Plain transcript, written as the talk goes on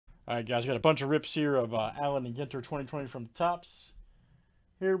All right, guys, got a bunch of rips here of Allen and Ginter 2020 from the Tops.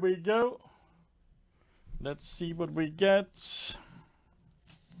 Here we go. Let's see what we get.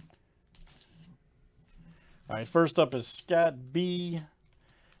 All right, first up is Scott B.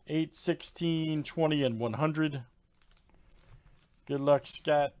 8, 16, 20, and 100. Good luck,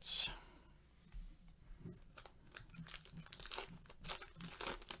 Scott.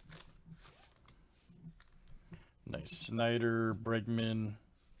 Nice Snyder, Bregman,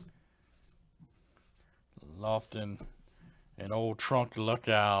 Lofton, and Old Trunk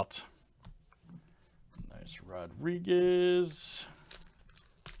Lookout. Nice Rodriguez.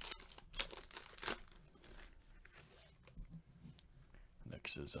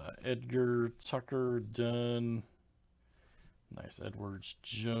 Next is Edgar, Tucker, Dunn. Nice Edwards,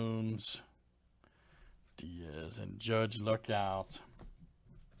 Jones, Diaz, and Judge Lookout.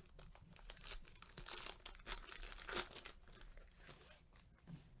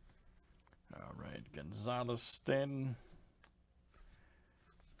 All right, Gonzalez, Stanton,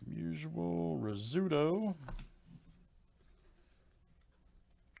 Usual, Rizzuto.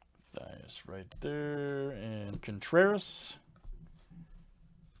 Thias right there, and Contreras.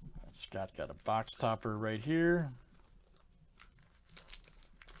 Scott got a box topper right here.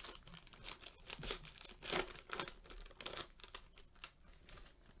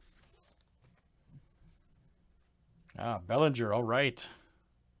 Bellinger, all right.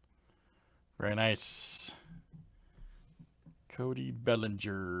 Very nice. Cody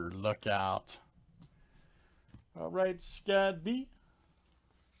Bellinger, look out. All right, Scott B.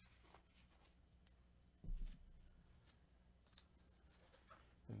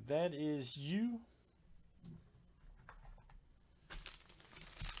 That is you.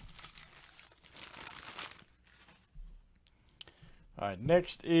 All right,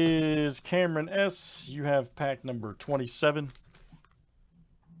 next is Cameron S. You have pack number 27.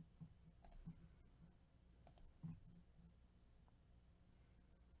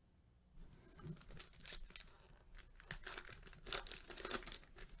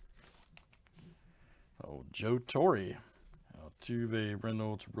 Oh, Joe Torre. Altuve,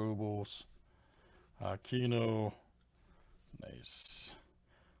 Reynolds, Robles, Aquino. Nice.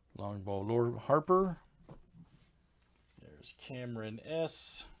 Long ball, Lord Harper. There's Cameron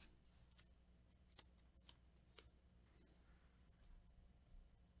S.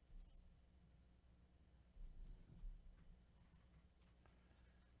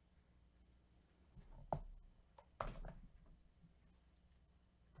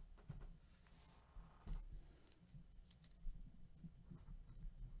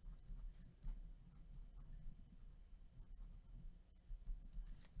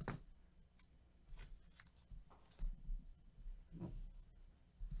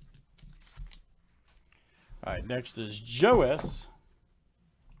 All right, next is Joe S.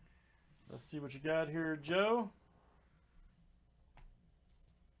 Let's see what you got here, Joe.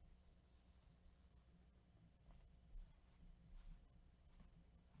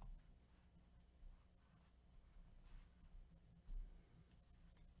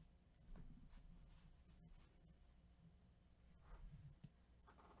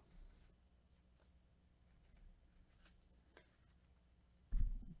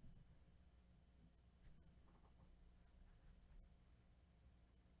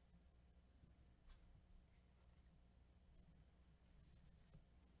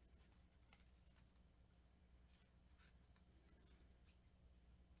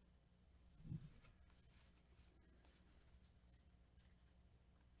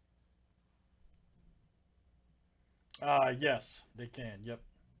 Yes, they can. Yep,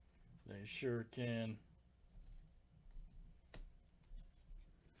 they sure can.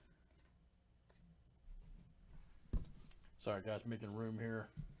 Sorry, guys, making room here.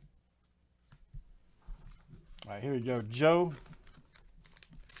 All right, here we go, Joe.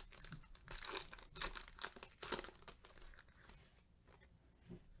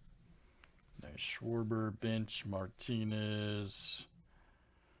 Nice Schwarber, Bench, Martinez.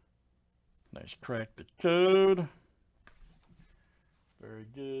 Nice crack the code. Very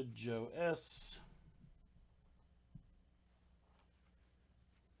good, Joe S.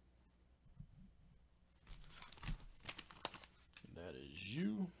 That is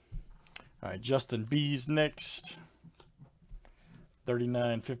you. All right, Justin B's next.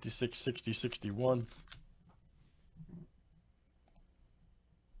 39, 56, 60, 61.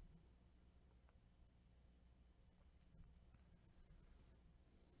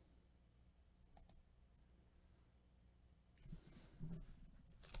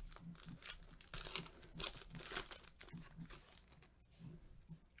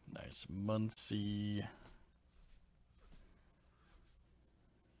 Nice Muncy.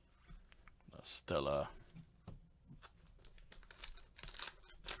 Stella.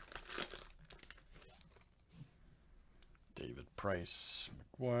 David Price.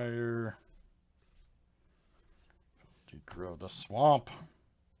 McGuire. Grow the Swamp.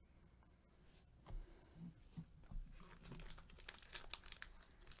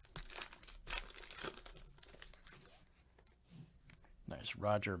 Nice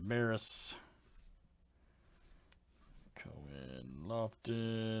Roger Maris. Cohen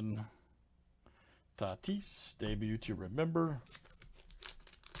Lofton. Tatis, debut to remember.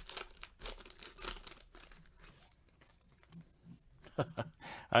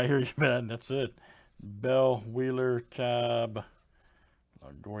 I hear you, man. That's it. Bell, Wheeler, Cobb,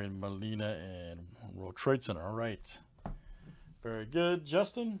 Longoria, Molina, and Will Troitson. All right. Very good,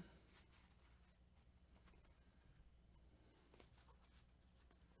 Justin.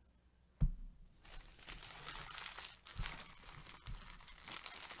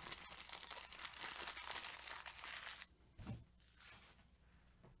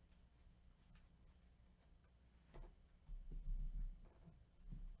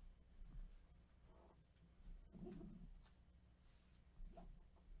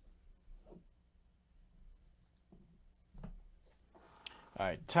 All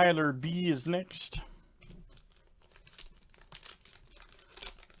right, Tyler B is next.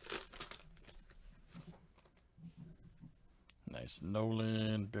 Nice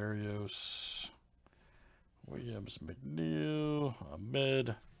Nolan, Berrios, Williams, McNeil, Ahmed.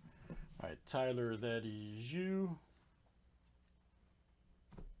 All right, Tyler, that is you.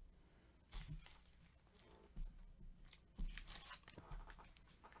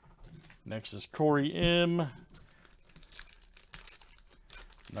 Next is Corey M.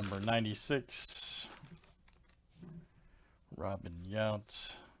 Number 96, Robin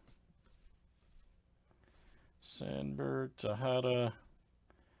Yount, Sandberg, Tejada,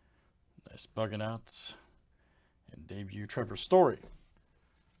 nice bugging out, and debut Trevor Story.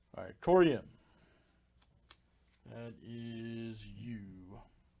 All right, Corey M. That is you.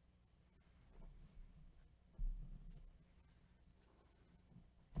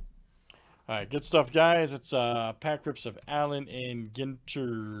 All right, good stuff, guys. It's pack rips of Allen and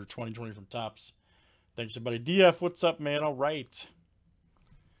Ginter 2020 from Topps. Thanks, everybody. DF, what's up, man? All right.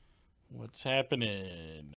 What's happening?